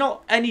 again, there's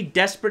not any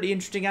desperately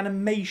interesting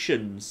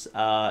animations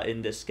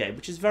in this game,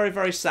 which is very,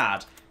 very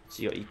sad.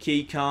 So you've got your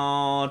key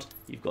card.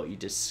 You've got your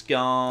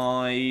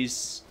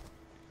disguise.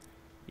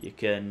 You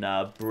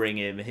can bring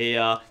him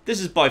here. This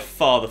is by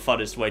far the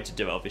funnest way to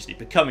do it, obviously.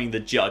 Becoming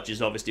the judge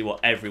is obviously what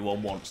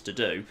everyone wants to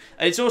do.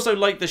 And it's also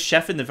like the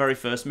chef in the very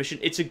first mission.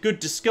 It's a good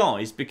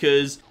disguise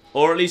because,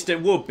 or at least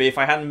it would be if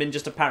I hadn't been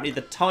just apparently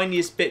the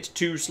tiniest bit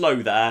too slow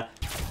there.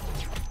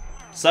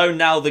 So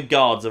now the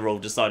guards are all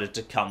decided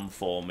to come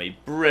for me.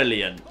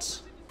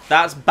 Brilliant.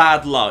 That's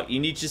bad luck. You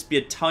need to just be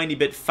a tiny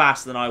bit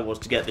faster than I was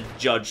to get the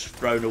judge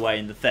thrown away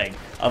in the thing.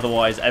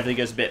 Otherwise, everything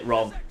goes a bit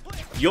wrong.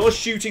 You're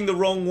shooting the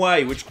wrong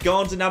way, which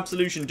guards in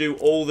Absolution do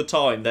all the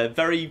time. They're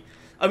very...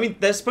 I mean,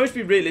 they're supposed to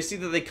be realistic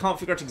that they can't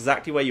figure out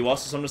exactly where you are,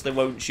 so sometimes they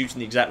won't shoot in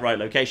the exact right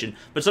location,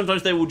 but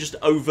sometimes they will just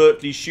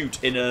overtly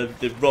shoot in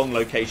the wrong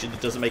location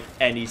that doesn't make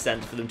any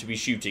sense for them to be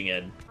shooting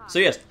in. So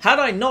yes, had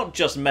I not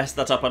just messed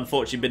that up,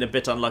 unfortunately been a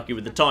bit unlucky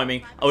with the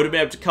timing, I would have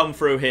been able to come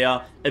through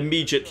here,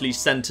 immediately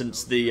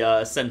sentence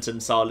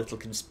our little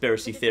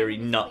conspiracy theory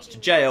nut to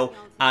jail,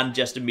 and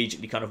just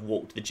immediately kind of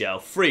walk to the jail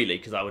freely,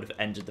 because I would have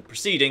ended the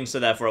proceedings, so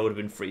therefore I would have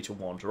been free to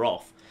wander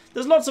off.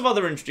 There's lots of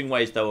other interesting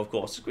ways, though, of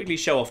course. Let's quickly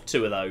show off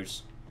 2 of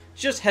those.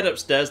 Just head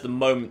upstairs the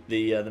moment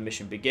the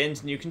mission begins,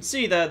 and you can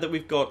see there that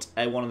we've got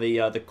one of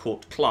the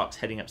court clerks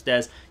heading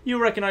upstairs. You'll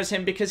recognise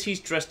him because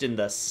he's dressed in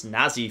the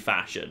snazzy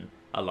fashion.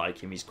 I like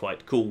him, he's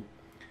quite cool.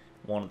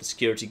 One of the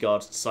security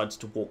guards decides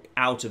to walk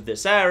out of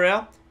this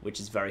area, which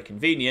is very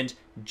convenient,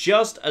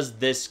 just as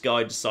this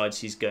guy decides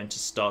he's going to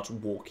start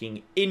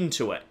walking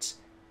into it.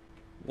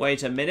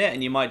 Wait a minute,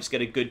 and you might just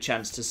get a good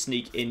chance to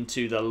sneak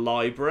into the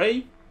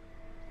library.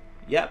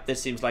 Yep,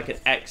 this seems like an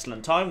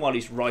excellent time while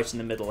he's right in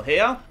the middle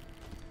here.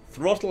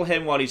 Throttle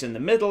him while he's in the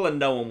middle and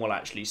no one will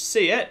actually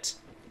see it.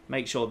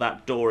 Make sure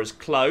that door is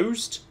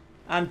closed.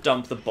 And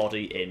dump the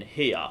body in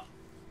here.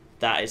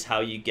 That is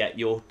how you get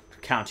your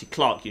county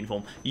clerk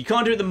uniform. You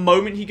can't do it the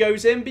moment he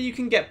goes in, but you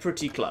can get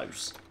pretty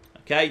close.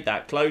 Okay,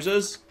 that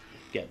closes.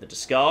 Get the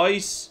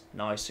disguise.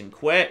 Nice and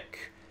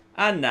quick.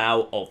 And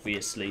now,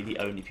 obviously, the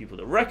only people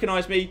that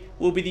recognise me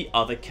will be the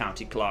other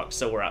county clerks,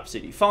 so we're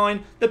absolutely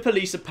fine. The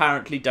police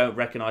apparently don't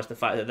recognise the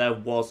fact that there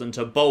wasn't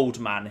a bald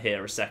man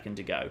here a second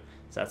ago.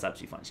 So that's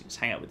absolutely fine. So you just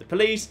hang out with the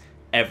police,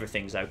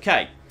 everything's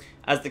okay.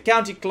 As the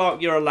county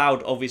clerk, you're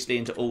allowed, obviously,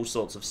 into all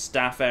sorts of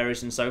staff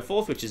areas and so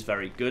forth, which is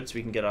very good, so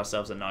we can get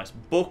ourselves a nice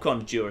book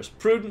on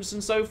jurisprudence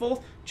and so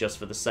forth, just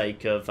for the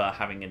sake of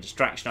having a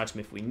distraction item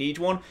if we need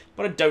one,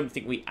 but I don't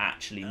think we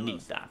actually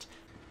need that.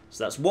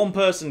 So that's 1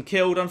 person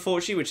killed,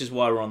 unfortunately, which is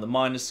why we're on the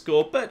minus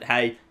score, but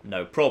hey,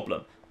 no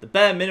problem. The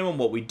bare minimum,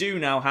 what we do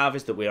now have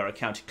is that we are a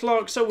county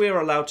clerk, so we are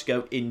allowed to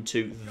go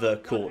into the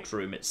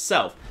courtroom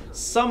itself.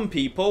 Some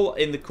people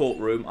in the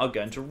courtroom are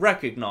going to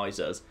recognise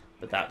us,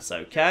 but that's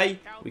okay.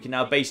 We can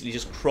now basically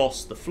just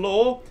cross the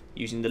floor,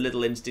 using the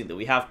little instinct that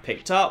we have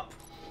picked up,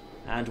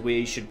 and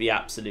we should be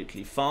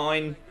absolutely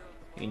fine.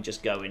 You can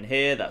just go in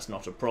here, that's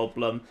not a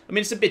problem. I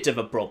mean, it's a bit of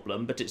a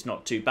problem, but it's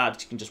not too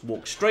bad. You can just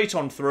walk straight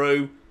on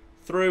through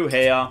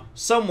here.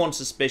 Someone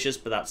suspicious,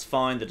 but that's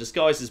fine. The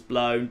disguise is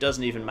blown,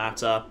 doesn't even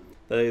matter.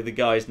 The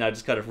guy is now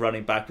just kind of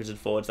running backwards and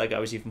forwards. That guy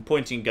was even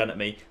pointing a gun at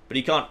me, but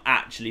he can't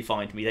actually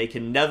find me. They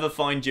can never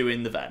find you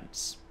in the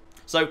vents.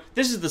 So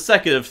this is the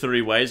second of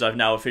 3 ways I've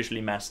now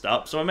officially messed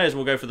up, so I may as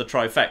well go for the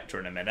trifecta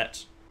in a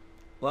minute.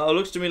 Well, it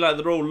looks to me like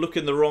they're all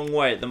looking the wrong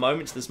way at the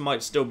moment, so this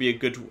might still be a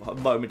good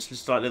moment to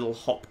just like a little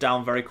hop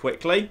down very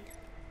quickly.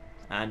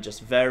 And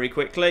just very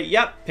quickly,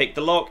 yep, pick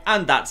the lock,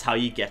 and that's how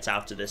you get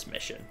out of this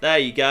mission. There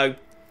you go.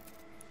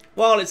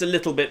 While it's a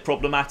little bit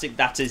problematic,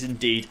 that is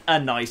indeed a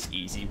nice,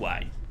 easy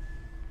way.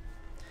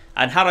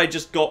 And had I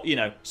just got, you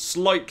know,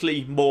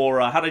 slightly more,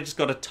 had I just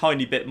got a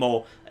tiny bit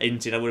more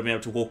instinct, I would have been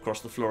able to walk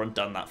across the floor and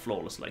done that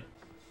flawlessly.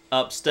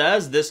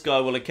 Upstairs, this guy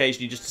will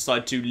occasionally just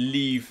decide to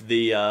leave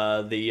the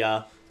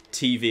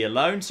TV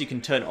alone, so you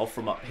can turn it off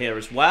from up here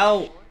as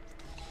well.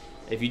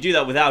 If you do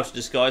that without a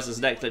disguise, there's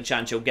an excellent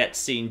chance you'll get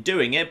seen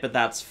doing it, but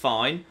that's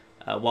fine.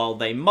 While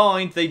they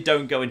mind, they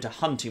don't go into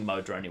hunting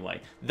mode or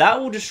anyway. That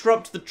will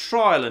disrupt the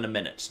trial in a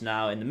minute.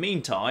 Now, in the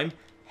meantime,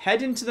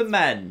 head into the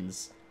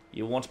men's.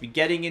 You'll want to be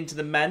getting into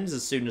the men's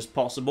as soon as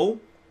possible.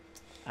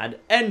 And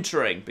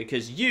entering,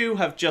 because you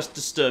have just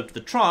disturbed the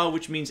trial,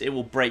 which means it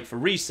will break for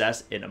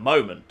recess in a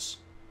moment.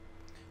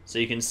 So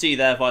you can see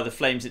there by the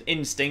flames and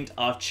instinct,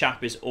 our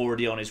chap is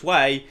already on his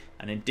way.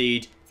 And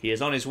indeed, he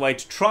is on his way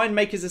to try and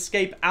make his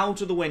escape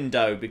out of the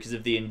window because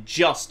of the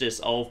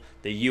injustice of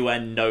the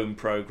UN Gnome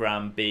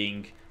program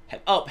being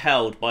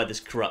upheld by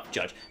this corrupt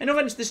judge. In no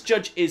offense, this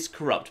judge is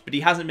corrupt, but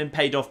he hasn't been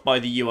paid off by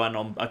the UN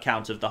on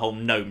account of the whole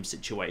gnome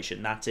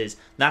situation. That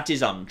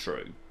is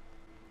untrue.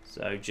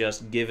 So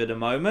just give it a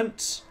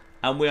moment.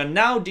 And we are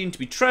now deemed to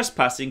be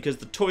trespassing because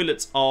the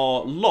toilets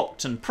are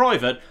locked and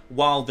private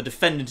while the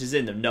defendant is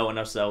in them. No one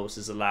else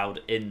is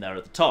allowed in there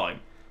at the time.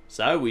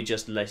 So we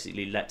just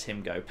basically let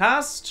him go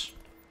past.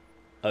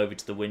 Over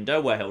to the window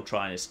where he'll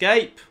try and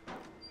escape.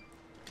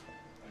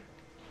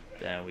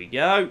 There we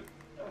go.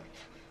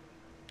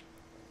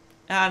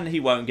 And he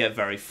won't get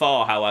very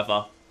far,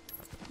 however.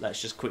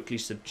 Let's just quickly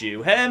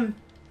subdue him.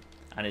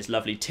 And his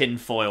lovely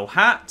tinfoil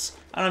hat.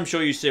 And I'm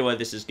sure you see where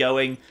this is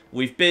going.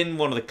 We've been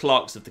one of the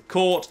clerks of the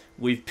court.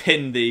 We've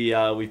been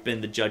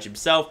the judge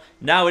himself.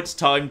 Now it's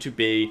time to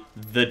be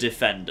the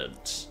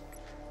defendant.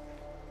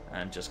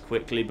 And just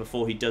quickly,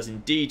 before he does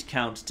indeed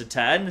count to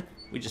 10,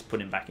 we just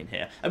put him back in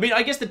here. I mean,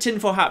 I guess the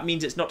tinfoil hat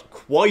means it's not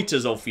quite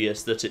as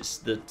obvious that it's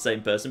the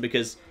same person,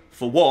 because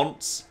for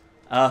once,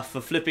 for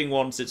flipping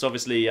once, it's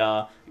obviously,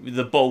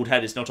 the bald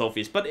head is not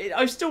obvious. But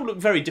I still look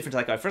very different to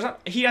that guy. For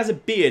example, he has a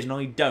beard and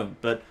I don't,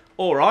 but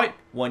alright,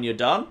 when you're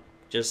done,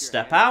 just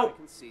step out.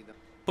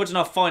 Put in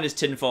our finest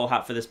tinfoil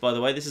hat for this, by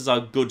the way. This is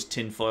our good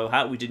tinfoil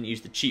hat. We didn't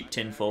use the cheap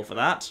tinfoil for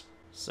that.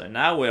 So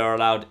now we are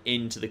allowed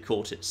into the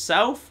court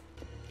itself.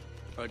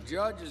 A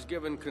judge is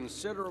given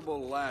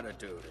considerable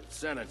latitude in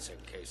sentencing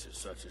cases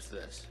such as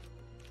this.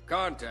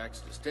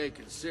 Context is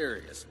taken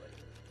seriously.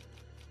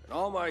 In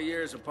all my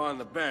years upon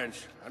the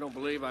bench, I don't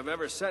believe I've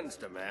ever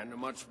sentenced a man to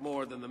much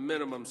more than the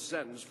minimum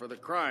sentence for the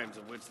crimes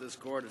of which this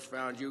court has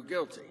found you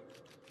guilty.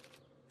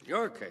 In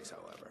your case,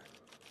 however,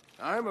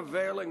 I'm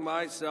availing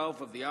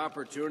myself of the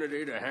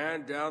opportunity to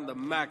hand down the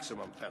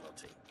maximum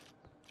penalty.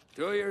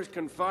 2 years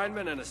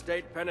confinement in a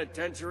state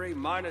penitentiary,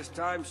 minus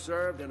time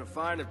served and a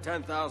fine of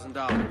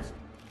 $10,000.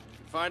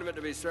 Confinement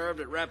to be served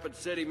at Rapid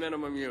City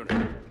minimum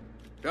unit.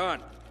 Done.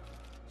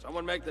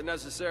 Someone make the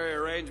necessary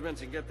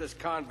arrangements and get this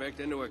convict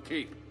into a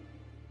keep.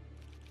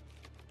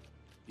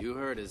 You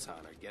heard his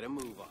honor. Get a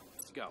move on.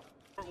 Let's go.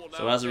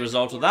 So as a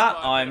result of that,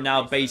 I'm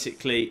now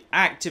basically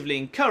actively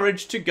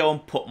encouraged to go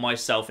and put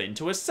myself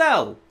into a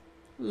cell.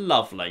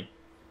 Lovely.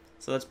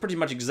 So that's pretty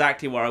much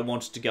exactly where I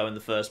wanted to go in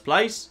the first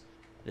place.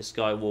 This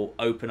guy will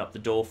open up the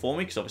door for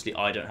me because obviously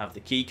I don't have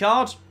the key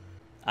card.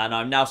 And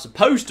I'm now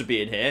supposed to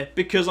be in here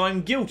because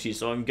I'm guilty,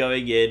 so I'm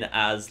going in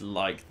as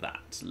like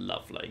that.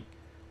 Lovely.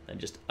 Then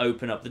just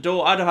open up the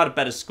door. I'd have had a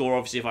better score,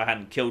 obviously, if I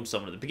hadn't killed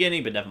someone at the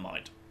beginning, but never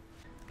mind.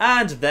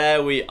 And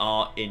there we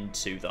are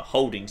into the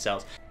holding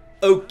cells.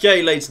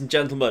 Okay, ladies and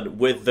gentlemen,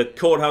 with the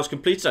courthouse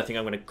completed, I think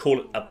I'm going to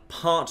call it a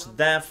part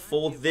there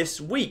for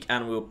this week.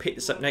 And we'll pick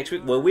this up next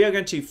week, where we are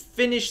going to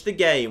finish the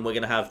game. We're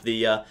going to have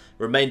the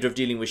remainder of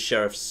dealing with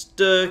Sheriff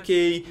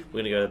Sturkey.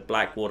 We're going to go to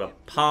Blackwater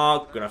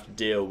Park. We're going to have to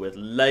deal with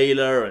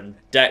Layla and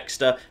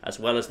Dexter, as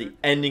well as the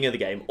ending of the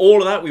game. All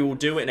of that we will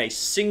do in a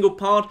single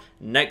part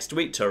next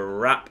week to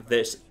wrap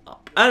this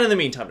up. And in the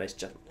meantime, ladies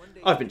and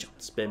gentlemen, I've been John.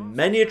 It's been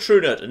many a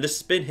true nerd, and this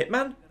has been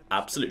Hitman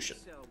Absolution.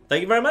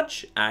 Thank you very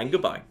much, and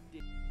goodbye.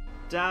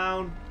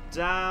 Down,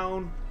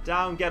 down,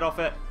 down, get off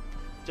it.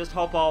 Just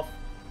hop off.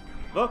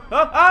 Oh,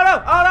 no,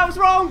 that was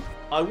wrong!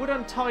 I would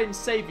untie and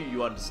save you,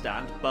 you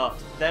understand,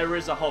 but there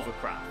is a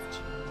hovercraft.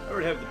 I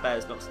really hope the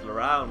bear's not still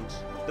around.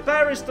 The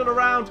bear is still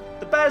around!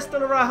 The bear's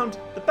still around!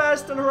 The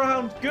bear's still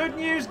around! Good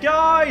news,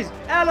 guys!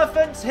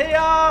 Elephants here!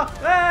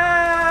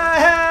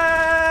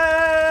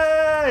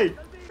 Hey!